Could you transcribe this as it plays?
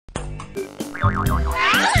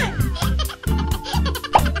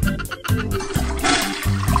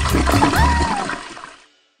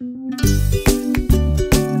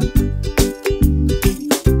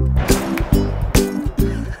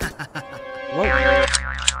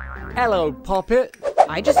Hello, Poppet.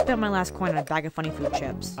 I just spent my last coin on a bag of funny food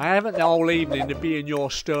chips. I haven't the whole evening to be in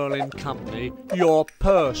your sterling company. Your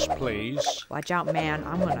purse, please. Watch out, man.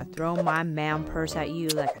 I'm gonna throw my man purse at you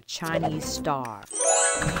like a Chinese star.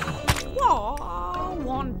 Whoa,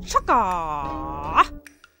 one chaka!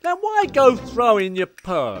 Then why go throwing your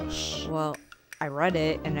purse? Well, I read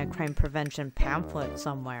it in a crime prevention pamphlet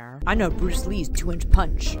somewhere. I know Bruce Lee's 2-inch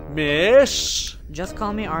punch. Miss? Just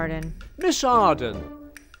call me Arden. Miss Arden,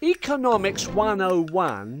 Economics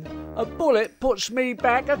 101, a bullet puts me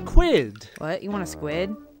back a quid. What, you want a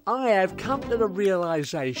squid? I have come to the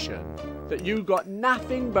realization that you got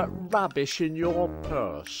nothing but rubbish in your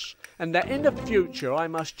purse, and that in the future I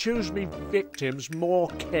must choose me victims more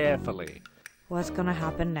carefully. What's gonna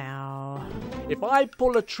happen now? If I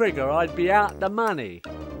pull a trigger, I'd be out the money.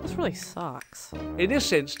 This really sucks. In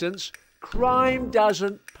this instance, crime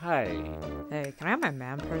doesn't pay. Hey, can I have my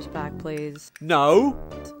man purse back, please? No.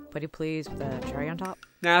 Pretty please, with a cherry on top?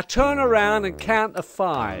 Now turn around and count to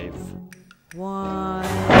 5. 1,